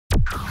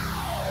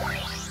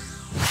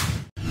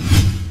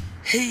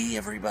Hey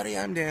everybody,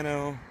 I'm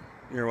Dano.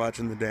 You're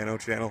watching the Dano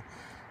channel.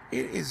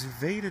 It is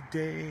VEDA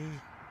Day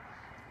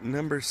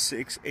number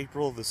 6,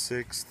 April the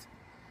 6th.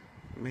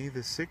 May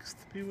the 6th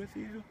be with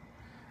you?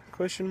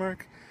 Question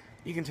mark.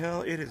 You can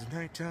tell it is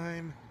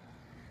nighttime.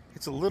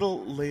 It's a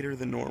little later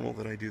than normal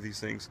that I do these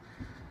things.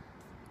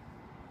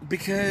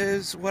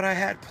 Because what I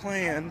had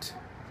planned,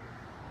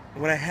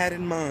 what I had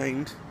in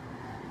mind,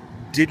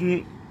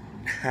 didn't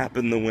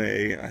happen the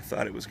way I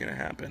thought it was going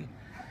to happen.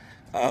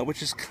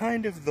 Which is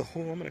kind of the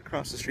whole, I'm going to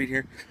cross the street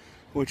here,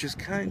 which is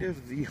kind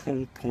of the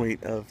whole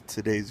point of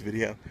today's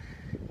video,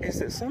 is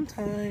that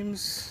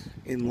sometimes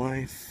in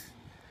life,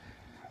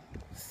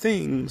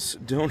 things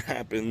don't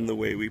happen the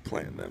way we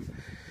plan them.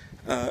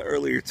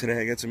 Earlier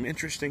today, I got some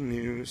interesting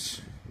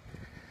news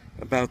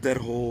about that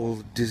whole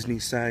Disney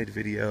side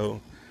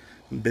video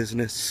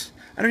business.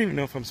 I don't even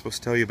know if I'm supposed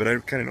to tell you, but I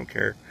kind of don't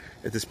care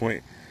at this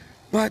point.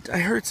 But I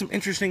heard some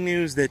interesting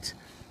news that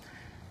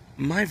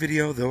my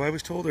video, though I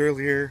was told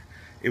earlier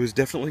it was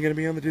definitely going to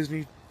be on the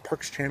Disney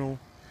Parks channel,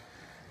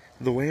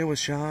 the way it was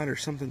shot or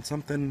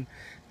something,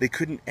 they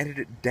couldn't edit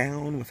it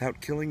down without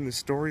killing the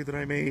story that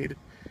I made.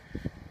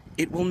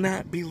 It will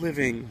not be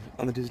living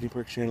on the Disney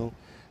Parks channel,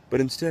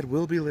 but instead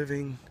will be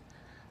living,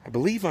 I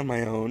believe, on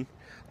my own.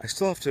 I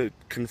still have to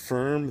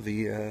confirm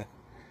the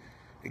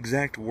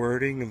exact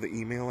wording of the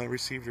email I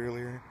received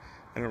earlier.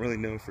 I don't really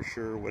know for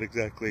sure what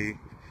exactly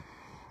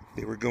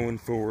they were going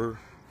for.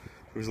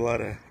 There was a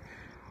lot of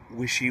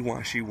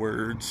wishy-washy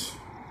words.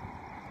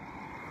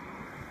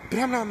 But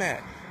I'm not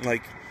mad.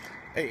 Like,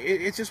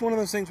 it's just one of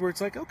those things where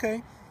it's like,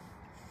 okay,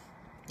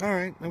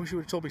 alright, I wish you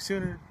would have told me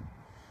sooner.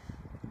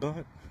 But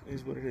it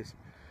is what it is.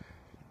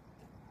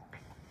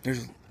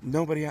 There's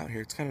nobody out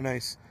here. It's kind of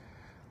nice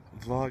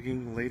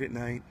vlogging late at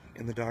night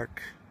in the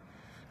dark.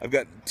 I've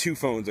got two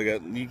phones.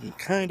 You can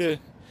kind of,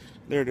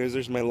 there it is,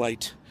 there's my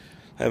light.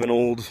 I have an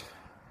old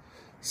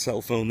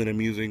cell phone that I'm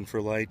using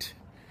for light.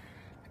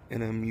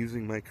 And I'm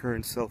using my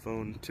current cell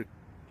phone to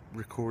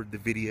record the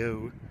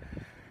video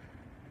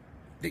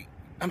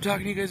I'm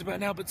talking to you guys about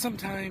now, but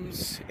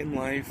sometimes in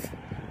life,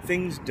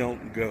 things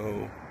don't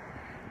go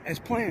as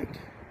planned.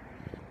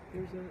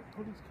 There's a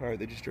police car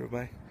that just drove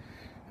by.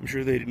 I'm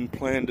sure they didn't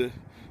plan to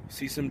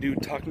see some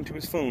dude talking to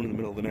his phone in the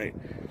middle of the night.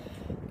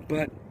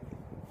 But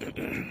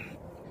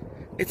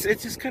it's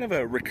just kind of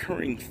a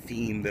recurring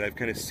theme that I've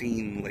kind of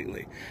seen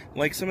lately.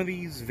 Like some of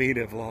these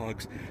VEDA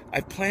vlogs,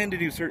 I've planned to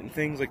do certain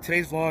things. Like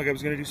today's vlog, I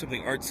was going to do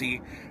something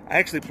artsy. I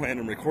actually planned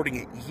on recording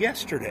it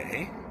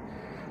yesterday.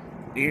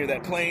 You hear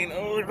that plane?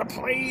 Oh, the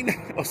plane!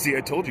 Oh, see,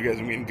 I told you guys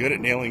I'm getting good at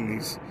nailing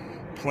these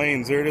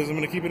planes. There it is. I'm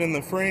going to keep it in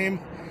the frame.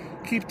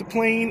 Keep the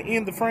plane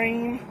in the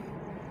frame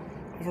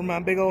over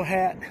my big old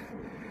hat.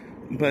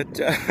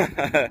 But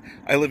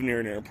I live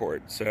near an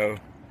airport, so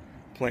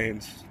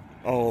planes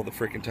all the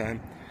freaking time.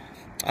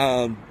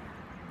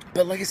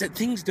 But like I said,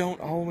 things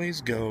don't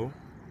always go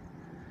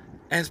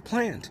as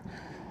planned.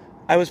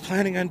 I was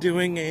planning on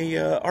doing a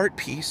art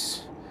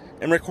piece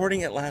and recording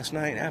it last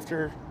night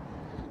after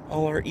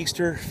all our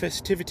Easter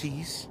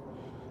festivities.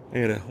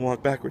 I gotta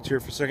walk backwards here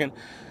for a second.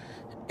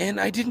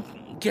 And I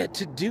didn't get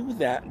to do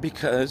that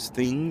because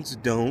things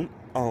don't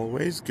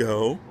always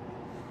go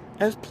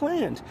as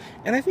planned.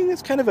 And I think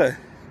that's kind of a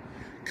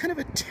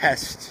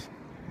test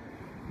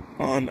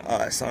on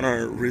us, on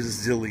our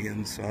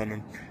resilience,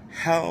 on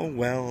how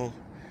well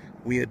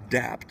we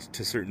adapt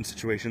to certain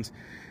situations,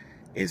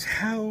 is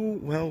how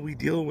well we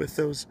deal with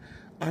those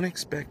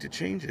unexpected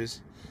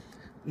changes.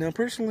 Now,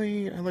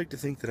 personally, I like to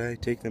think that I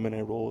take them and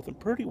I roll with them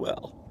pretty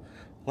well.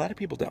 A lot of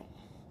people don't.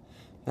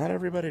 Not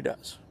everybody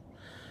does.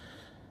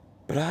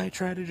 But I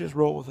try to just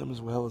roll with them as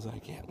well as I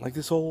can. Like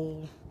this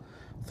whole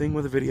thing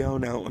with the video.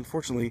 Now,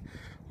 unfortunately,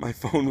 my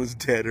phone was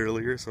dead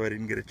earlier, so I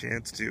didn't get a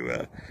chance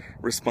to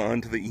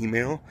respond to the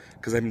email,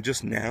 because I'm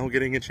just now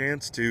getting a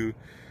chance to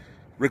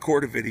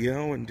record a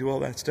video and do all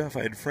that stuff.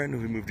 I had a friend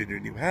who moved into a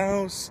new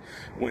house,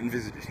 went and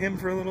visited him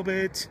for a little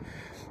bit.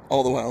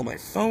 All the while, my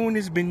phone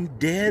has been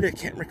dead. I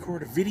can't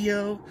record a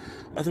video.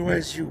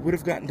 Otherwise, you would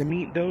have gotten to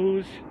meet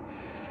those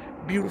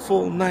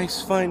beautiful,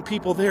 nice, fine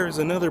people. There is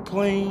another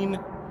plane.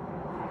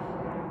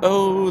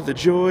 Oh, the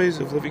joys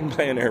of living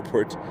by an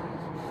airport.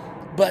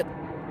 But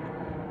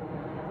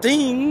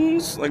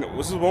things, like,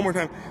 this is one more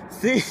time,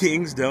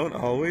 things don't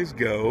always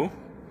go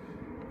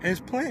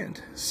as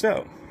planned.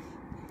 So,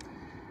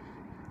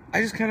 I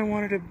just kind of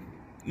wanted to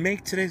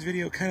make today's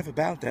video kind of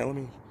about that. Let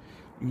me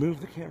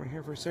move the camera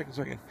here for a second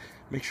so I can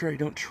make sure I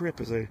don't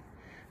trip as I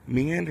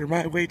meander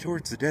my way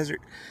towards the desert.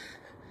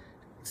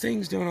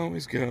 Things don't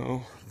always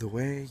go the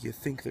way you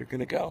think they're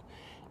gonna go,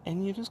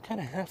 and you just kind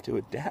of have to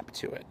adapt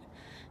to it.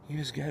 You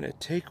just gotta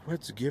take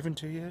what's given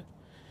to you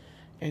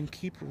and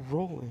keep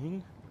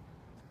rolling.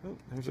 Oh,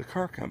 there's a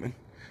car coming.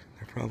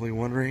 They're probably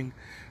wondering,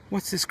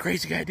 what's this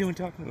crazy guy doing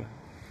talking to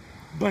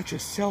a bunch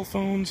of cell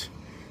phones,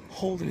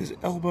 holding his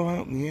elbow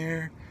out in the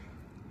air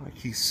like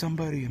he's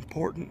somebody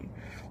important.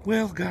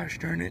 Well, gosh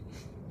darn it,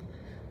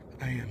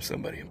 I am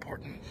somebody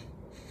important.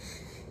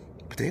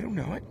 But they don't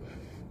know it.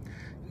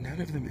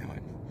 None of them know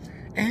it.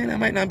 And I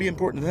might not be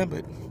important to them,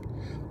 but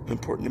I'm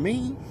important to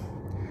me.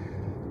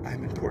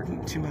 I'm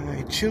important to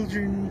my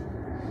children.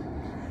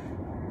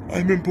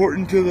 I'm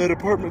important to that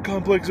apartment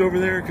complex over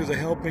there because I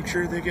help make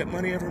sure they get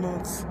money every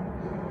month.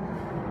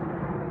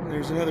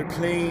 There's another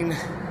plane.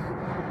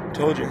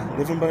 Told you,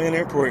 living by an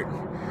airport.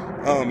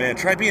 Oh man,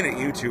 try being a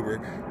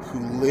YouTuber who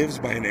lives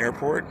by an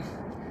airport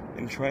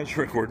and tries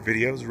to record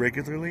videos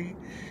regularly,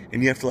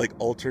 and you have to like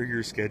alter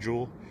your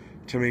schedule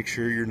to make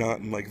sure you're not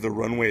in like the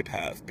runway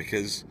path,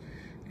 because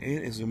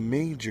it is a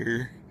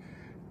major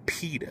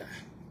PEDA.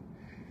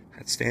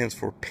 That stands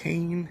for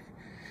pain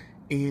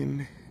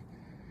in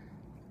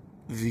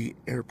the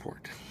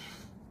airport.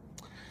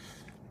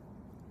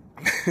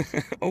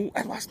 Oh,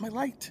 I lost my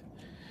light.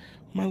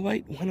 My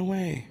light went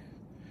away.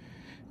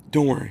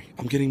 Don't worry,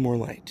 I'm getting more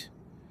light.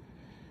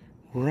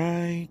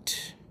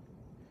 Right.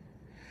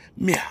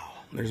 Meow.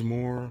 There's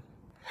more.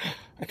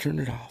 I turned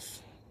it off.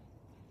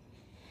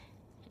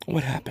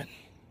 What happened?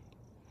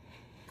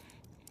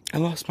 I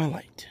lost my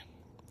light.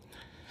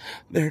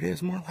 There it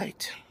is, more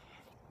light.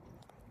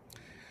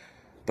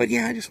 But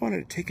yeah, I just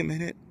wanted to take a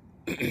minute,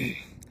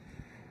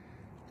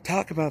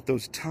 talk about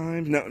those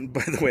times. Now,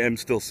 by the way, I'm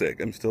still sick.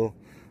 I'm still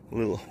a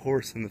little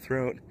hoarse in the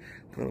throat,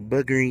 a little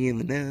buggery in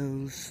the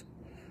nose.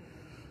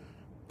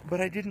 But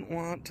I didn't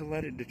want to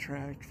let it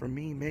detract from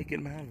me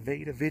making my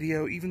VEDA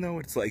video, even though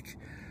it's like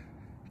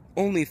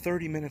only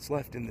 30 minutes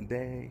left in the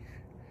day.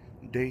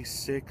 Day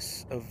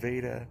 6 of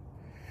VEDA.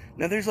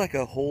 Now there's like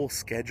a whole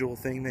schedule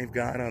thing they've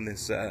got on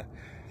this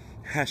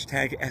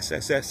hashtag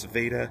SSS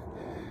VEDA,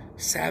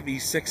 savvy,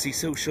 sexy,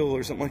 social,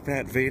 or something like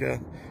that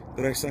VEDA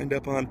that I signed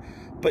up on.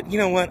 But you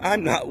know what?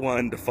 I'm not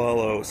one to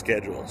follow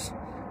schedules.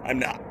 I'm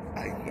not.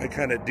 I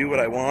kind of do what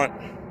I want,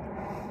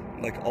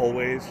 like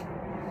always.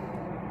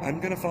 I'm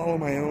going to follow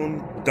my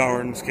own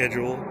darn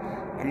schedule.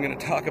 I'm going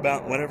to talk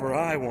about whatever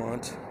I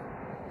want.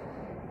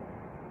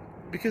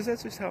 Because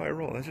that's just how I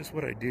roll. That's just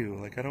what I do.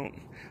 Like,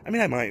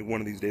 I might one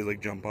of these days,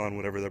 like, jump on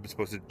whatever they're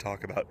supposed to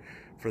talk about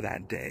for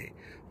that day.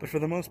 But for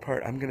the most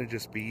part, I'm going to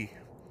just be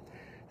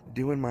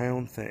doing my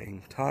own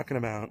thing. Talking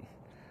about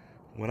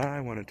what I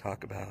want to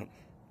talk about.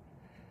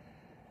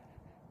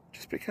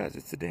 Just because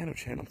it's the Dano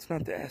channel. It's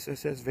not the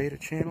SSS VEDA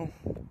channel.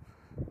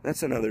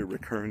 That's another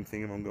recurring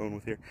theme I'm going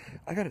with here.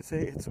 I gotta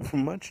say, it's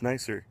much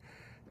nicer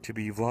to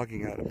be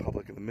vlogging out in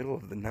public in the middle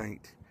of the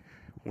night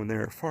when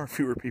there are far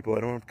fewer people. I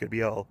don't have to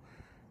be all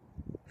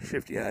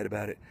shifty-eyed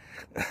about it.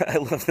 I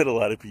love that a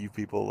lot of you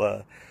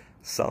people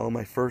saw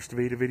my first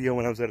VEDA video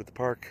when I was out at the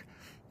park,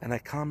 and I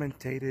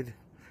commented,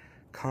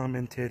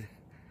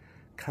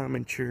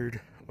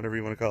 whatever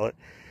you want to call it.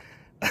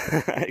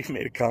 I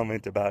made a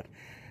comment about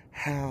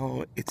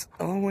how it's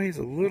always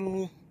a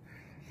little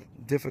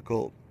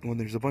difficult when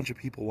there's a bunch of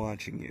people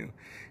watching you,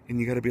 and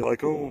you got to be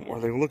like, oh, are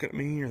they looking at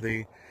me? Are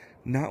they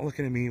not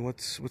looking at me?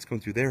 What's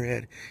going through their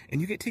head?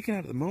 And you get taken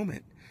out of the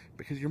moment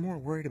because you're more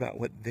worried about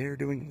what they're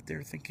doing, what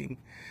they're thinking,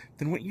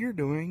 than what you're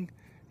doing,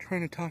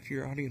 trying to talk to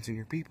your audience and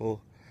your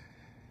people.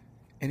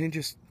 And it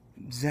just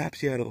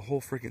zaps you out of the whole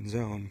freaking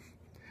zone.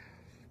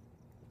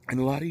 And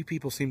a lot of you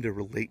people seem to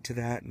relate to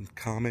that and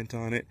comment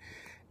on it,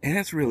 and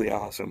that's really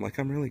awesome. Like,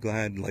 I'm really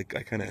glad, like,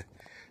 I kind of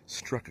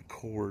struck a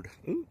chord.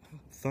 Ooh,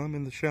 thumb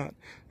in the shot.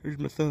 Here's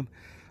my thumb.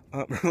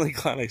 I'm really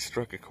glad I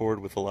struck a chord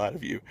with a lot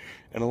of you.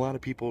 And a lot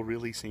of people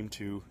really seem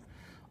to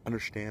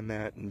understand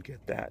that and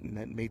get that. And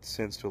that made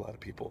sense to a lot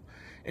of people.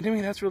 And I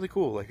mean, that's really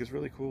cool. Like, it's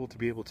really cool to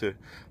be able to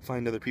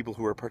find other people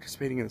who are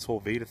participating in this whole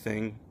VEDA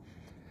thing.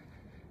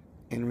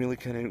 And really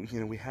kind of,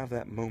 you know, we have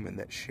that moment,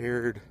 that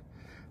shared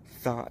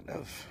thought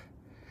of,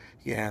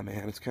 yeah,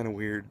 man, it's kind of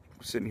weird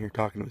sitting here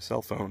talking to a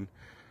cell phone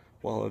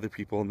while other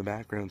people in the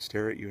background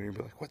stare at you and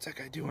you're like, what's that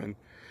guy doing?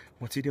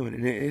 What's he doing?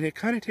 And it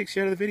kind of takes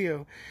you out of the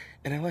video.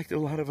 And I like that a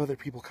lot of other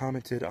people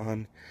commented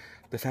on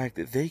the fact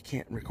that they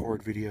can't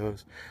record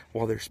videos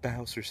while their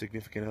spouse or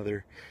significant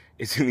other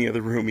is in the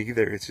other room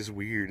either. It's just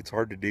weird. It's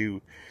hard to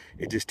do.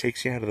 It just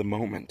takes you out of the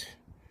moment.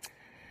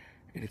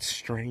 And it's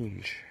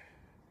strange.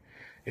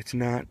 It's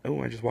not,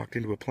 oh, I just walked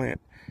into a plant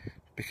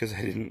because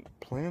I didn't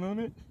plan on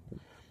it.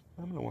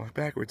 I'm going to walk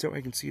backwards so I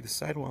can see the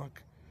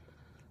sidewalk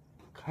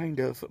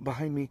kind of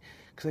behind me,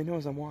 because I know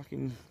as I'm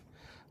walking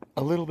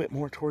a little bit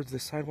more towards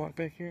this sidewalk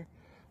back here,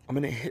 I'm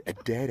going to hit a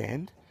dead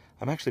end.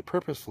 I'm actually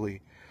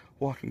purposefully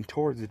walking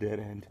towards a dead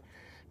end.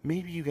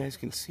 Maybe you guys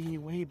can see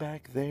way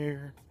back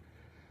there.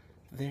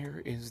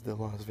 There is the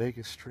Las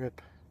Vegas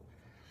Strip.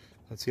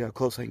 Let's see how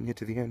close I can get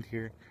to the end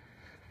here.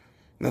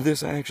 Now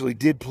this I actually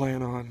did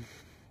plan on.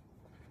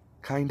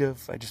 Kind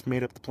of. I just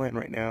made up the plan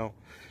right now.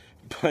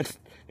 But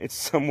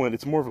it's more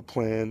of a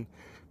plan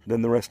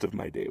than the rest of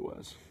my day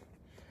was.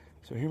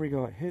 So here we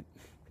go. I hit.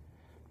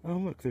 Oh,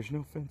 look, there's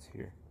no fence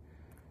here.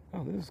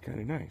 Oh, this is kind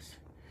of nice.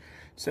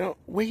 So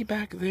way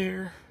back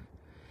there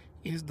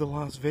is the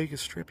Las Vegas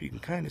Strip. You can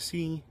kind of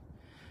see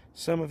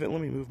some of it.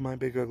 Let me move my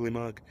big ugly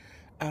mug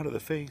out of the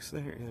face.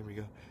 There we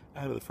go.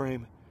 Out of the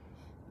frame.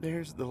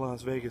 There's the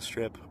Las Vegas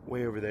Strip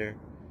way over there.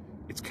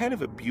 It's kind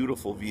of a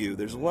beautiful view.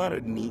 There's a lot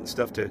of neat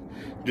stuff to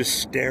just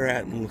stare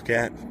at and look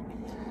at.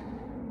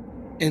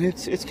 And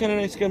it's kind of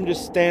nice to come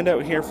just stand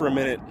out here for a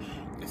minute,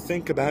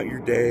 think about your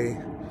day,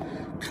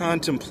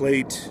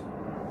 contemplate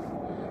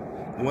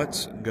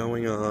what's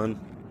going on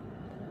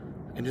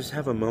and just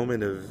have a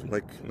moment of,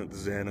 like,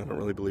 zen. I don't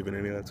really believe in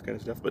any of that kind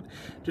of stuff, but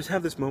just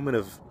have this moment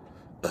of,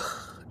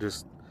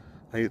 just,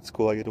 it's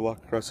cool. I get to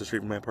walk across the street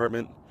from my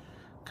apartment,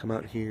 come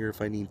out here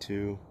if I need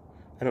to.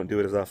 I don't do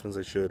it as often as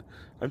I should.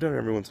 I've done it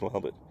every once in a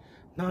while, but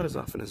not as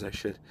often as I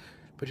should.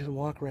 But just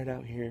walk right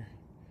out here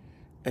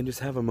and just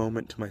have a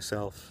moment to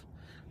myself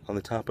on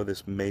the top of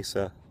this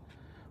mesa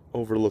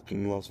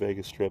overlooking Las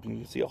Vegas Strip. And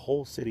you can see a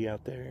whole city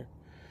out there.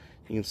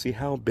 You can see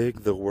how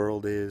big the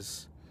world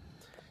is.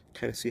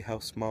 Kind of see how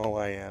small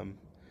I am,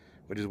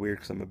 which is weird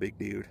because I'm a big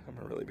dude.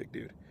 I'm a really big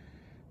dude.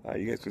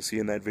 You guys can see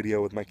in that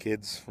video with my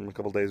kids from a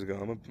couple days ago,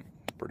 I'm a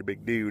pretty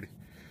big dude.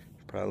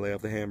 Probably lay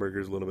off the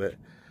hamburgers a little bit.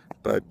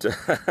 But,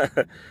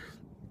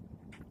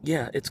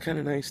 yeah, it's kind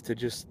of nice to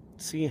just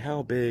see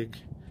how big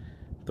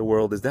the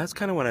world is. That's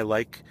kind of what I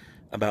like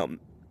about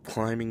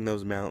climbing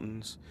those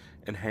mountains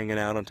and hanging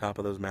out on top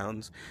of those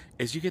mountains,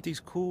 is you get these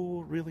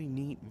cool, really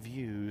neat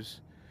views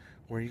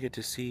where you get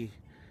to see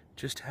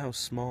just how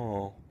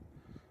small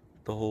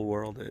the whole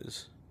world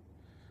is.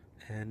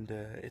 And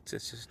it's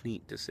just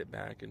neat to sit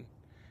back and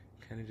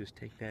kind of just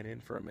take that in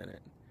for a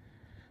minute.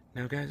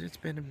 Now, guys,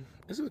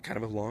 this is kind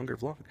of a longer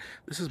vlog.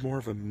 This is more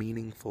of a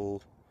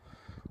meaningful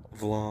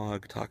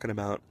vlog talking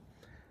about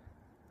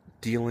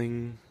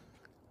dealing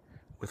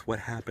with what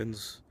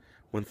happens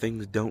when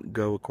things don't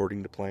go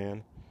according to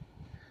plan.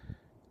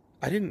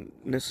 I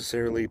didn't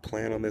necessarily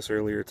plan on this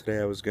earlier today.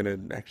 I was going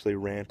to actually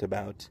rant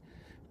about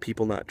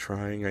people not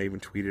trying. I even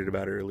tweeted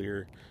about it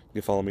earlier. You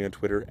can follow me on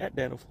Twitter at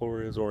Daniel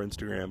Flores or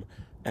Instagram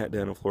at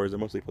Daniel Flores. I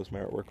mostly post my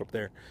artwork up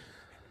there.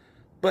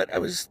 But I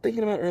was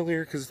thinking about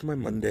earlier, because it's my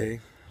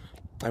Monday,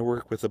 I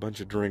work with a bunch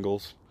of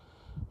Dringles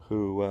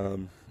who,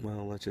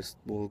 well,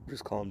 we'll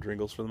just call them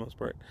Dringles for the most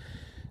part.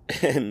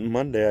 And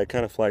Monday I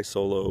kind of fly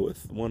solo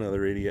with one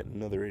other idiot and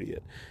another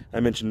idiot. I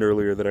mentioned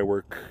earlier that I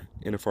work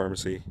in a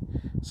pharmacy,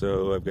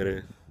 so I've got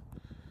a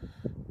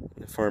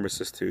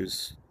pharmacist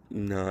who's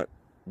not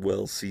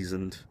well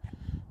seasoned,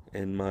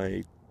 and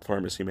my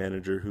pharmacy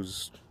manager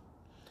who's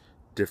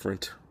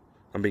different.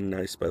 I'm being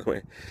nice, by the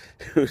way.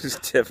 Who's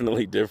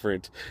definitely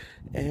different.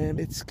 And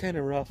it's kind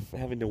of rough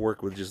having to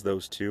work with just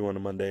those two on a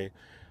Monday.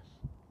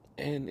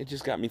 And it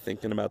just got me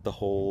thinking about the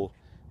whole,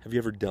 have you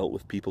ever dealt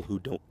with people who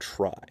don't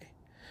try?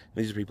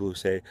 These are people who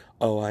say,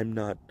 oh, I'm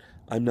not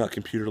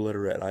computer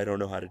literate, I don't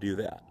know how to do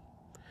that.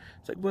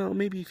 It's like, well,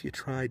 maybe if you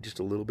tried just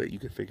a little bit, you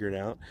could figure it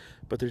out.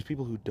 But there's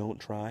people who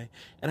don't try.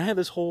 And I have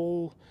this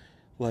whole,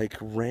 like,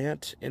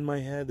 rant in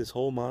my head, this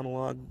whole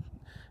monologue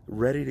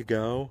ready to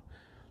go.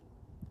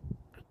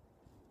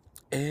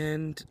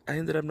 And I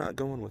ended up not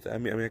going with it. I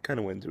mean, I kind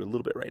of went into it a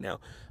little bit right now.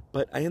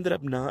 But I ended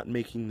up not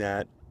making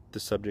that the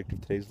subject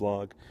of today's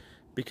vlog,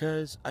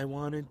 because I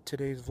wanted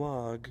today's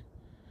vlog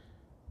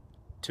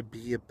to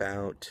be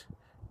about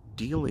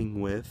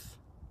dealing with...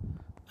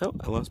 Oh,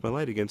 I lost my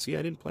light again. See,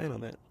 I didn't plan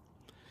on that.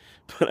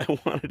 But I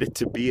wanted it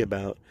to be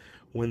about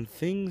when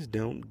things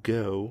don't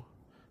go...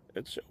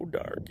 It's so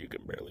dark, you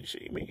can barely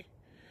see me.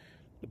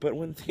 But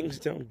when things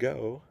don't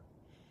go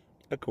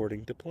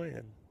according to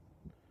plan.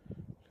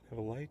 Have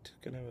a light?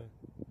 Can I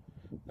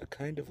have a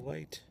kind of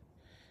light?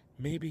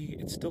 Maybe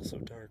it's still so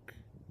dark.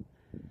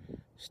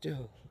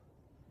 Still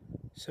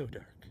so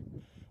dark.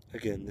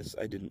 Again, this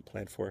I didn't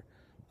plan for.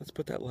 Let's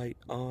put that light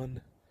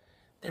on.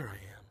 There I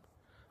am.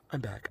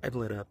 I'm back. I've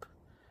lit up.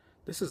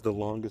 This is the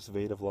longest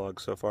VEDA vlog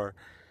so far.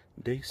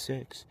 Day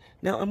 6.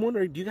 Now, I'm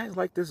wondering, do you guys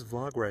like this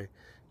vlog where I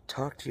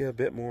talk to you a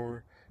bit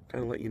more,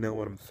 kind of let you know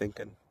what I'm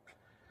thinking?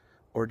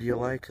 Or do you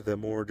like the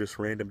more just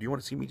random, do you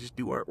want to see me just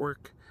do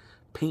artwork?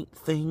 Paint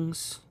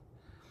things?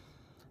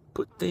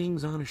 Put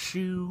things on a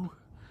shoe?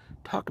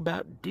 Talk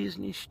about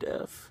Disney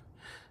stuff?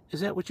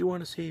 Is that what you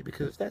want to see?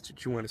 Because if that's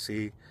what you want to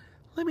see,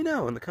 let me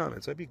know in the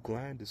comments. I'd be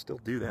glad to still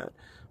do that.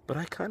 But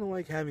I kind of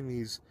like having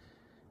these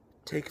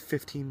take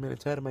 15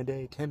 minutes out of my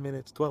day, 10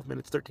 minutes, 12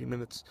 minutes, 13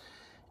 minutes,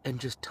 and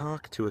just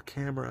talk to a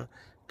camera,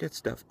 get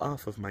stuff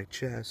off of my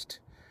chest,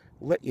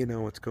 let you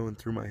know what's going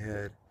through my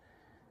head.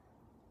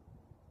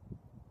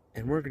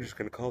 And we're just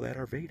going to call that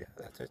our VEDA.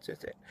 That's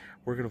it.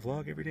 We're going to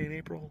vlog every day in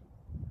April.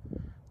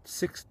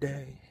 6th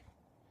day.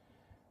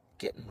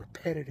 Getting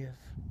repetitive.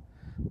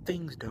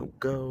 Things don't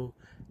go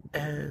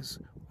as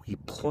we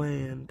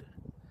planned.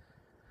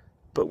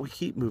 But we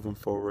keep moving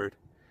forward.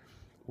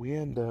 We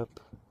end up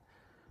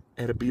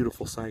at a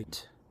beautiful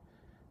sight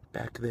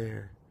back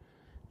there.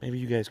 Maybe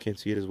you guys can't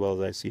see it as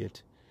well as I see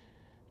it.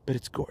 But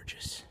it's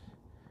gorgeous.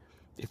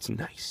 It's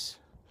nice.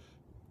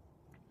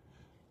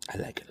 I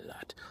like it a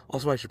lot.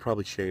 Also, I should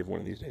probably shave one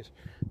of these days.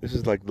 This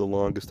is like the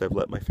longest I've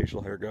let my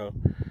facial hair go.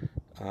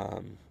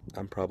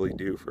 I'm probably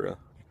due for a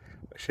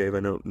shave. I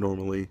don't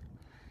normally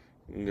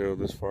go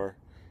this far.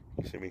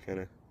 You see me kind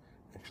of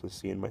actually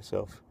seeing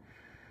myself.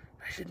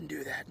 I shouldn't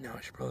do that. No,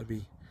 I should probably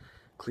be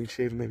clean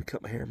shaven, maybe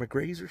cut my hair. My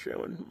grays are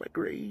showing. My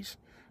grays.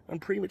 I'm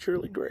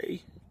prematurely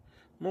gray.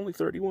 I'm only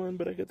 31,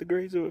 but I got the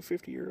grays of a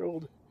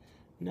 50-year-old.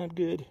 Not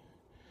good.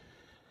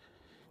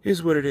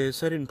 Is what it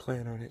is. I didn't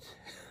plan on it.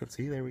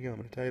 See, there we go. I'm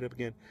going to tie it up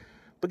again.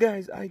 But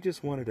guys, I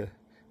just wanted to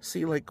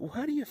see, like,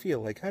 how do you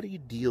feel? Like, how do you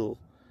deal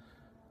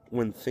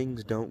when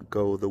things don't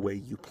go the way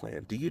you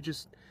plan? Do you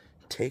just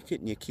take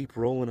it and you keep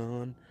rolling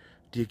on?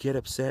 Do you get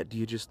upset? Do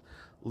you just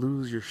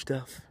lose your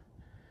stuff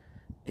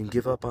and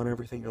give up on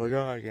everything? You're like,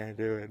 oh, I can't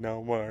do it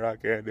no more. I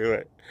can't do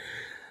it.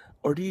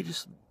 Or do you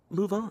just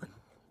move on?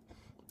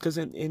 Because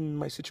in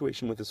my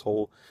situation with this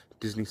whole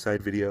Disney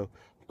side video,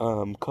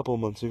 a couple of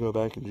months ago,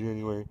 back in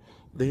January,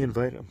 they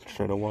invited, I'm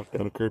trying to walk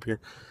down a curb here,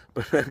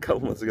 but a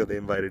couple months ago they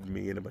invited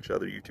me and a bunch of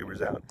other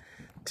YouTubers out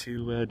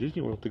to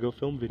Disney World to go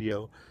film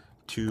video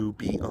to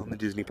be on the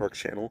Disney Parks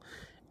channel,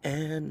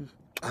 and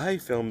I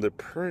filmed a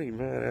pretty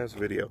badass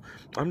video.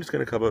 I'm just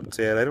going to come up and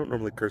say it. I don't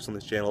normally curse on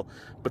this channel,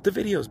 but the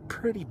video is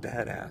pretty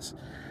badass.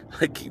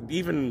 Like,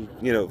 even,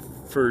 you know,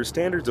 for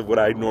standards of what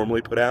I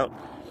normally put out,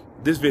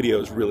 this video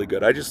is really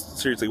good. I just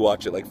seriously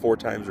watch it like 4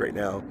 times right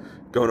now,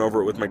 going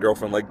over it with my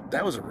girlfriend. Like,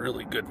 that was a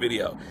really good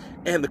video.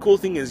 And the cool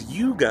thing is,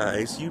 you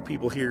guys, you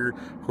people here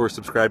who are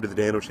subscribed to the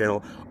Dano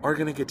channel, are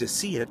going to get to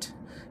see it.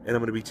 And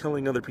I'm going to be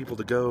telling other people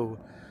to go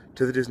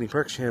to the Disney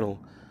Parks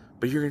channel.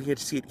 But you're going to get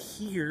to see it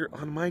here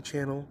on my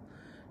channel.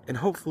 And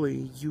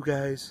hopefully, you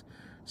guys,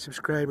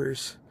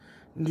 subscribers,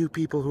 new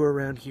people who are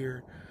around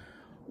here,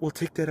 will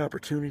take that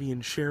opportunity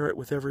and share it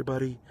with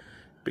everybody,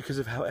 because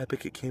of how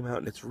epic it came out,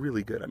 and it's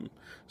really good. I'm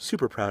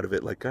super proud of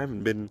it. Like, I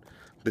haven't been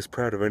this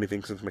proud of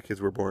anything since my kids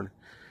were born.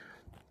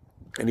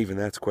 And even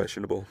that's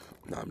questionable.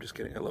 No, I'm just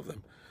kidding. I love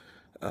them.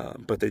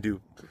 But they do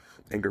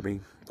anger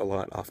me a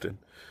lot, often.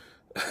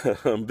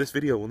 This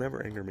video will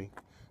never anger me.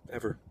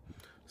 Ever.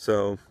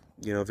 So,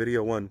 you know,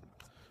 video 1.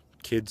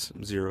 Kids,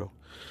 0.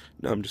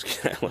 No, I'm just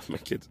kidding. I love my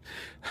kids.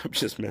 I'm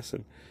just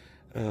messing.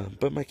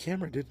 But my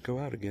camera did go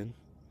out again.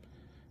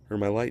 Or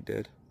my light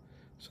did.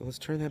 So let's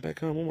turn that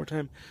back on one more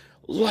time.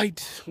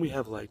 Light! We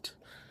have light.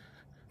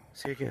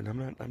 See, again,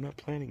 I'm not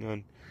planning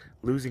on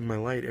losing my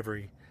light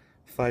every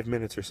 5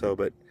 minutes or so,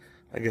 but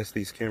I guess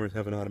these cameras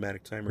have an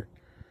automatic timer.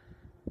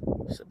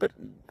 So, but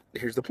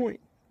here's the point.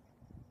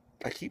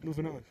 I keep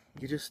moving on.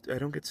 I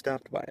don't get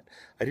stopped by it.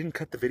 I didn't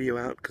cut the video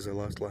out because I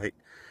lost light.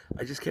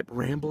 I just kept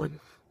rambling.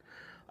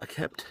 I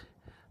kept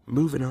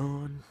moving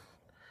on.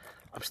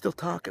 I'm still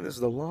talking. This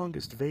is the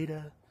longest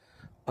VEDA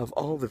of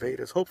all the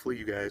VEDAs. Hopefully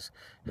you guys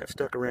have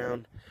stuck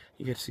around.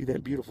 You get to see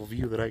that beautiful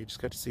view that I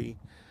just got to see.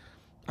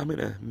 I'm going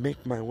to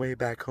make my way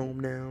back home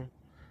now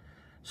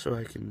so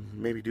I can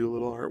maybe do a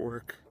little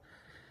artwork,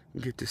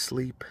 get to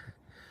sleep,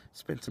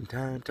 spend some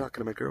time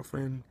talking to my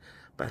girlfriend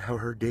about how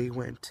her day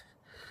went,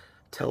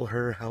 tell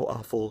her how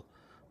awful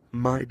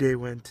my day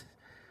went.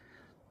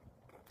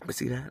 But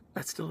see,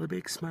 that's still a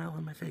big smile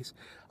on my face.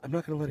 I'm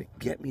not going to let it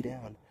get me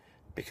down,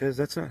 because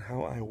that's not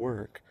how I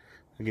work.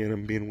 Again,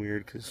 I'm being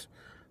weird because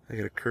I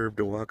got a curb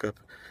to walk up.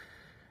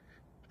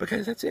 But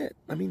guys, that's it.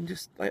 I mean,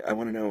 just, I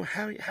want to know,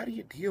 how do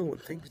you deal when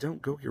things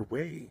don't go your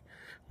way?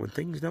 When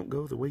things don't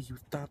go the way you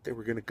thought they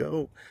were going to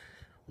go?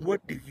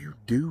 What do you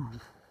do?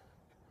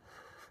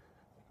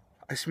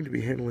 I seem to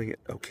be handling it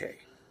okay.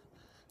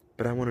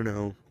 But I want to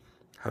know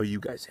how you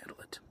guys handle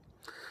it.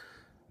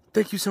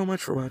 Thank you so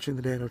much for watching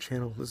the Dano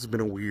channel. This has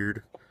been a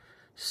weird,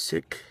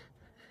 sick,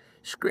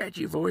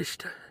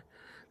 scratchy-voiced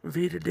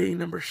VEDA day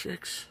number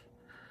 6.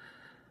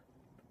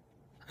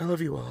 I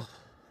love you all.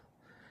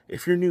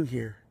 If you're new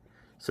here,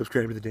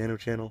 subscribe to the Dano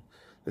channel.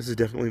 This is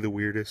definitely the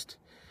weirdest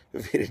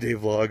VEDA day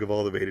vlog of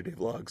all the VEDA day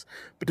vlogs.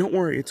 But don't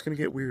worry, it's going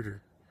to get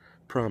weirder.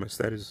 Promise.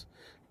 That is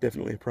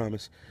definitely a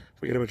promise.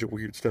 We got a bunch of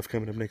weird stuff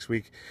coming up next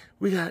week.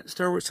 We got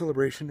Star Wars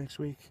Celebration next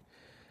week.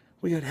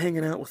 We got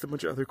hanging out with a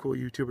bunch of other cool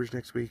YouTubers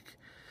next week,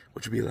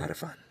 which will be a lot of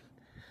fun.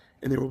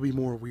 And there will be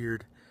more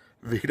weird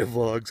VEDA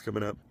vlogs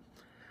coming up.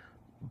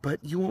 But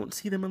you won't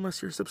see them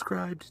unless you're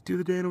subscribed to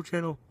the Dano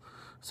channel.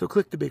 So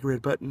click the big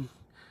red button.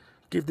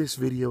 Give this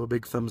video a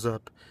big thumbs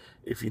up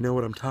if you know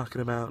what I'm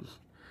talking about.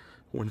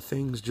 When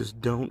things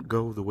just don't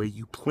go the way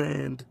you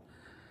planned.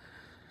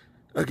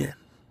 Again,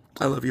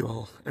 I love you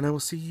all. And I will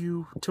see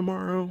you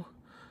tomorrow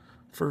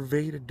for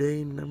VEDA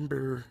day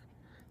number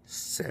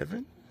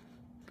 7.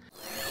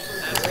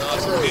 That's an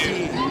awesome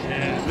view.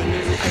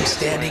 I'm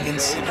standing in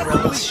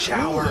Cinderella's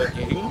shower.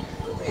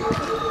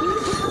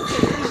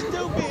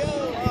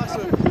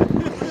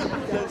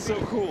 That's so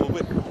cool,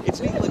 but it's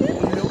neat, like,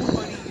 no